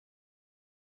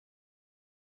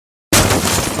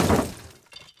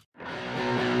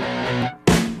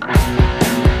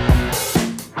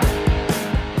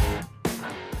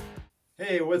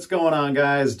Hey, what's going on,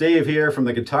 guys? Dave here from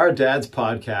the Guitar Dads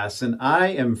podcast, and I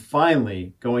am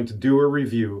finally going to do a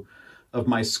review of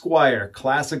my Squier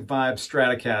Classic Vibe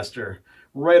Stratocaster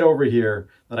right over here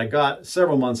that I got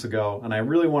several months ago, and I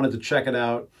really wanted to check it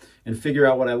out and figure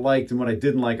out what I liked and what I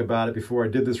didn't like about it before I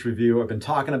did this review. I've been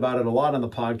talking about it a lot on the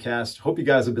podcast. Hope you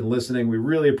guys have been listening. We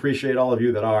really appreciate all of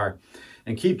you that are.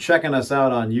 And keep checking us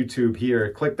out on YouTube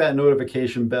here. Click that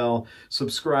notification bell,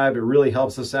 subscribe. It really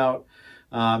helps us out.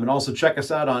 And also check us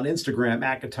out on Instagram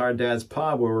at Guitar Dads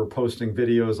Pod, where we're posting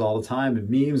videos all the time and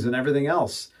memes and everything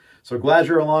else. So glad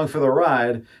you're along for the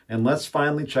ride, and let's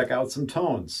finally check out some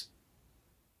tones.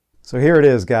 So here it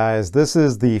is, guys. This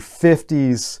is the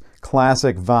 50s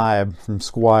Classic Vibe from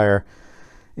Squier,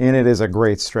 and it is a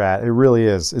great Strat. It really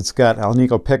is. It's got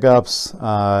Alnico pickups.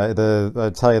 I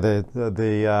tell you,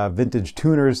 the vintage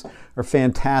tuners are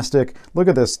fantastic. Look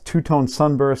at this two-tone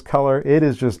sunburst color. It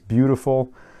is just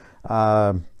beautiful.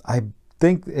 I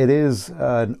think it is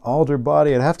an alder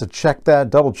body. I'd have to check that,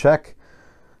 double check.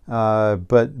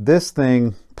 But this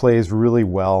thing plays really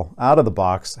well out of the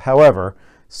box. However,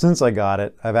 since I got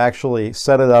it, I've actually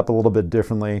set it up a little bit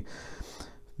differently.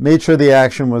 Made sure the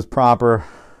action was proper.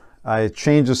 I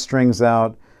changed the strings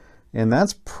out, and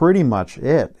that's pretty much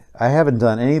it. I haven't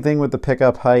done anything with the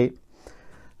pickup height,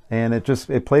 and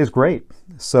it plays great.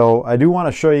 So I do want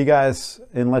to show you guys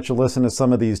and let you listen to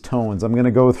some of these tones. I'm going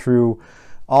to go through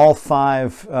all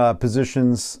 5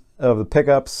 positions of the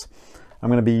pickups. I'm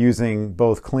going to be using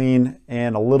both clean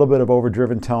and a little bit of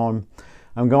overdriven tone.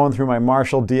 I'm going through my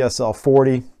Marshall DSL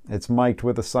 40. It's mic'd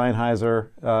with a Sennheiser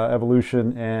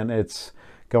Evolution, and it's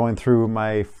going through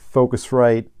my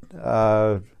Focusrite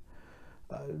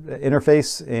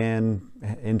interface and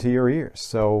into your ears.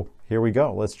 So here we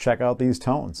go. Let's check out these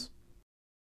tones.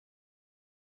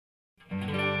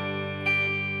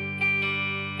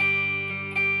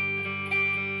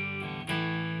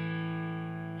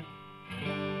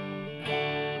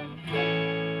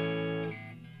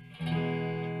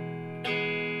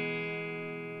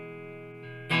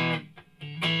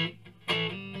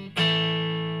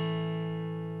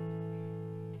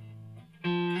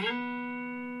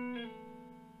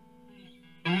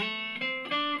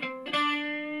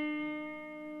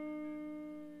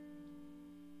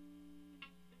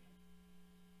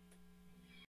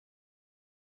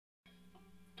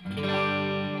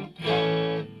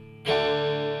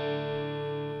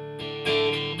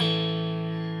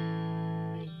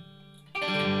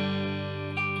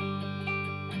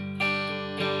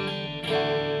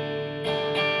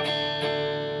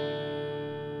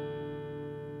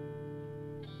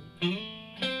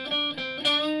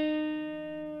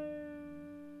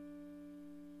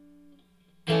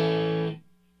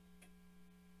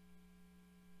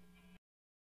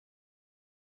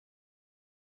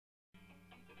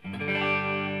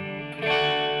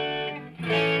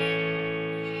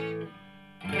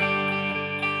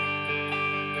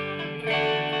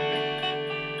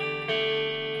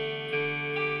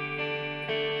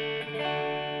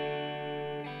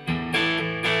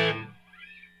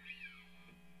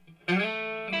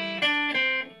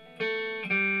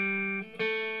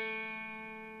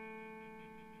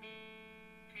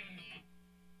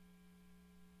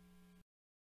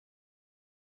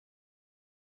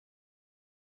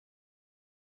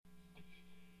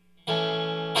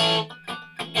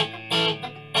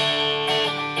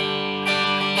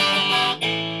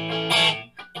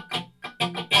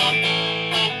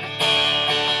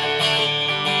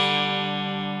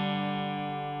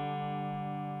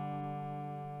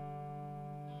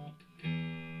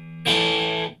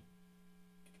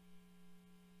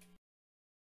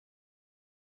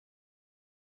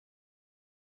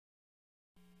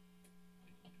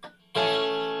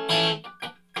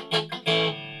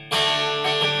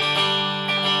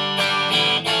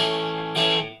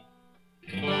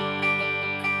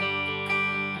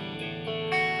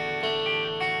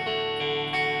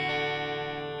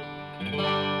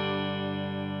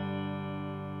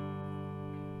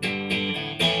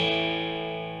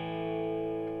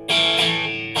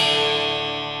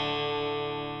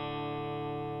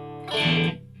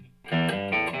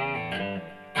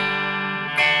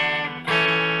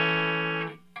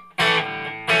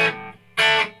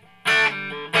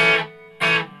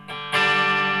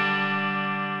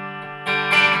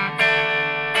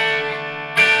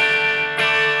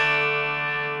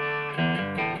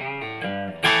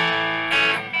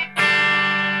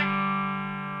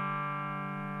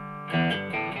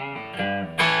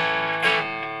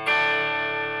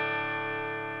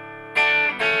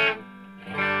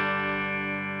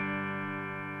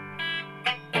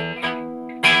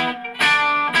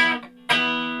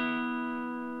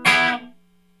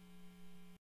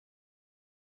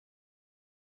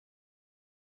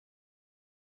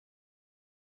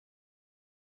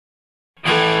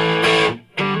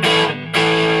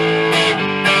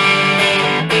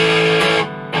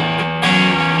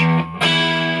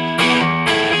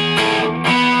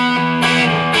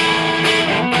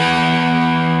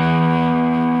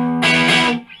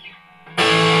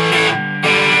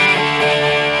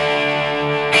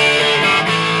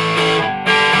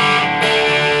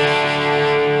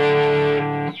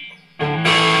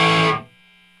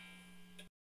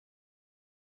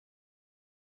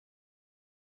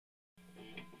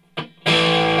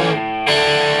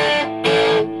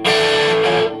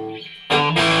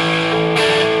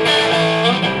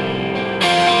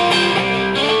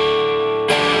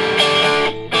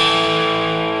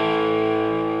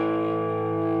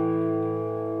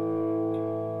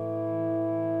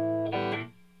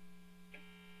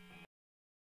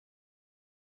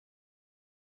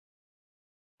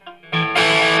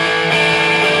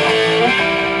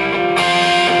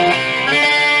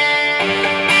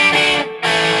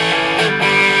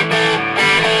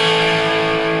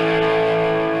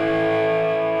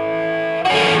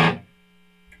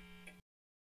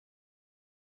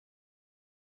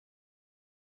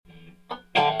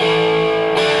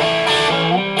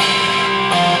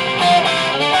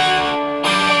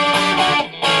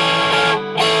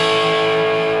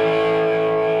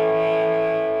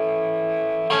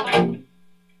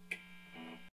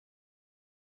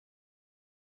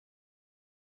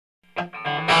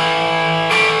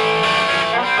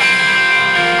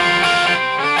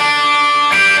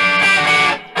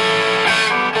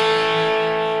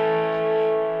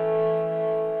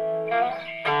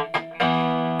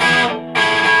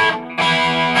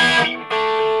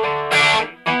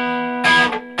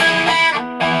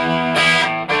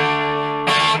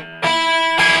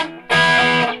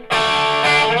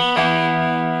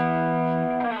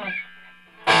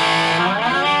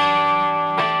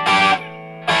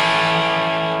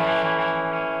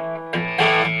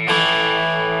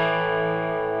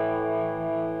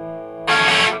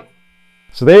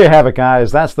 So there you have it,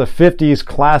 guys. That's the 50s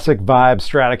Classic Vibe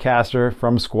Stratocaster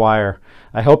from Squier.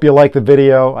 I hope you like the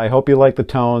video. I hope you like the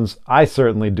tones. I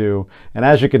certainly do. And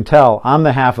as you can tell, I'm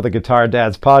the half of the Guitar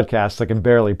Dads podcast that can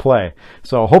barely play.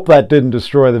 So I hope that didn't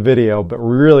destroy the video, but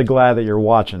we're really glad that you're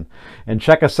watching. And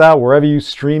check us out wherever you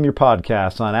stream your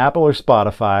podcasts, on Apple or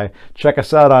Spotify. Check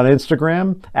us out on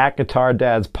Instagram,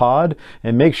 @GuitarDadsPod.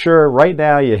 And make sure right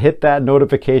now you hit that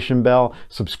notification bell,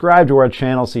 subscribe to our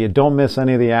channel so you don't miss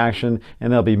any of the action, and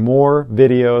there'll be more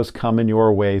videos coming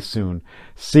your way soon.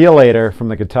 See you later from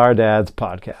the Guitar Dads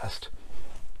podcast.